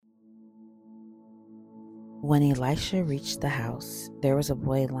When Elisha reached the house, there was a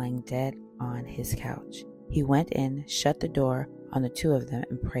boy lying dead on his couch. He went in, shut the door on the two of them,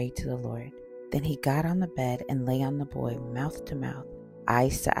 and prayed to the Lord. Then he got on the bed and lay on the boy, mouth to mouth,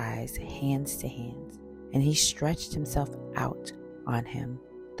 eyes to eyes, hands to hands, and he stretched himself out on him.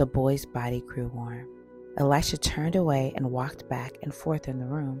 The boy's body grew warm. Elisha turned away and walked back and forth in the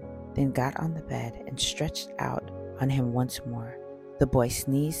room, then got on the bed and stretched out on him once more. The boy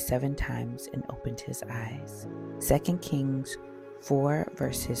sneezed 7 times and opened his eyes. 2 Kings 4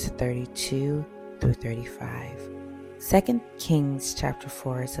 verses 32 through 35. 2 Kings chapter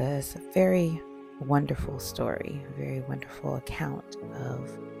 4 is a very wonderful story, a very wonderful account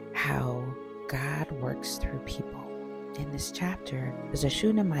of how God works through people. In this chapter, there's a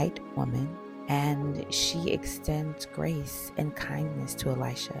Shunammite woman, and she extends grace and kindness to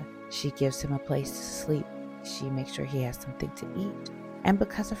Elisha. She gives him a place to sleep. She makes sure he has something to eat. And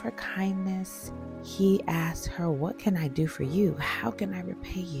because of her kindness, he asks her, "What can I do for you? How can I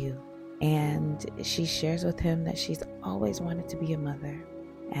repay you?" And she shares with him that she's always wanted to be a mother,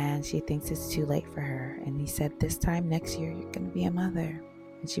 and she thinks it's too late for her. And he said, "This time next year, you're going to be a mother."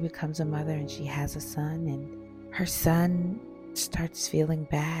 And she becomes a mother, and she has a son, and her son starts feeling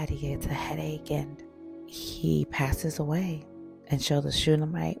bad. He gets a headache, and he passes away. And so the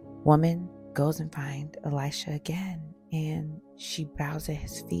Shunammite woman goes and finds Elisha again, and she bows at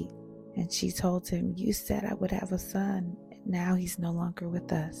his feet, and she told him, "You said I would have a son, and now he's no longer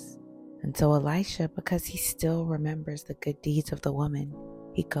with us." And so Elisha, because he still remembers the good deeds of the woman,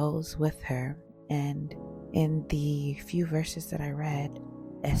 he goes with her. And in the few verses that I read,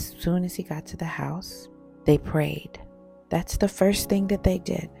 as soon as he got to the house, they prayed. That's the first thing that they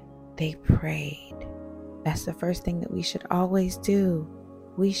did. They prayed. That's the first thing that we should always do.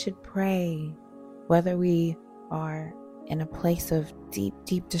 We should pray. Whether we are in a place of deep,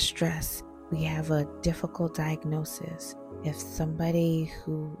 deep distress, we have a difficult diagnosis, if somebody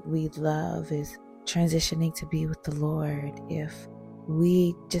who we love is transitioning to be with the Lord, if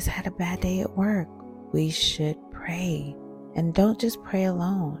we just had a bad day at work, we should pray. And don't just pray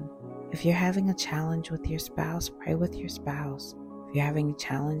alone. If you're having a challenge with your spouse, pray with your spouse. If you're having a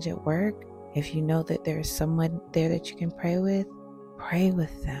challenge at work, if you know that there's someone there that you can pray with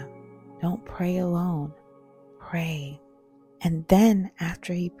them. Don't pray alone. Pray. And then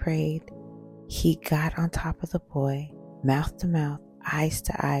after he prayed, he got on top of the boy, mouth to mouth, eyes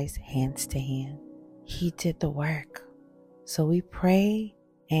to eyes, hands to hand. He did the work. So we pray,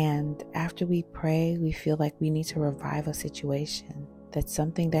 and after we pray, we feel like we need to revive a situation, that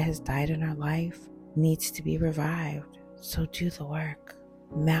something that has died in our life needs to be revived. So do the work.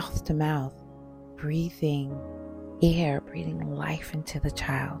 Mouth to mouth, breathing air, breathing life into the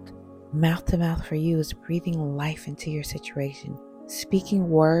child. Mouth to mouth for you is breathing life into your situation, speaking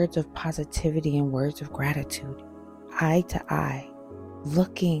words of positivity and words of gratitude. Eye to eye,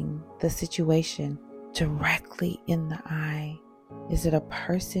 looking the situation directly in the eye. Is it a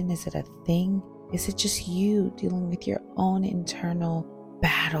person? Is it a thing? Is it just you dealing with your own internal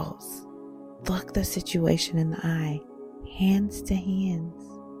battles? Look the situation in the eye. Hands to hands.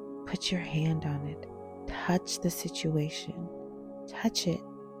 Put your hand on it. Touch the situation. Touch it.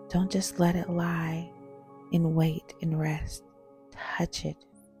 Don't just let it lie and wait and rest. Touch it.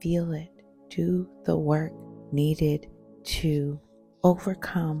 Feel it. Do the work needed to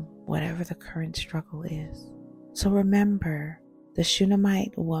overcome whatever the current struggle is. So remember, the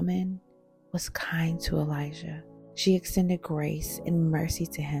Shunammite woman was kind to Elijah. She extended grace and mercy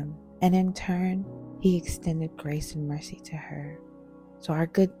to him, and in turn, he extended grace and mercy to her. So our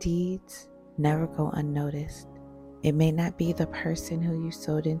good deeds never go unnoticed. It may not be the person who you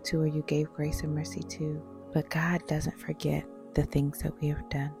sowed into or you gave grace and mercy to, but God doesn't forget the things that we have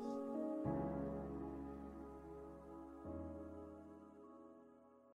done.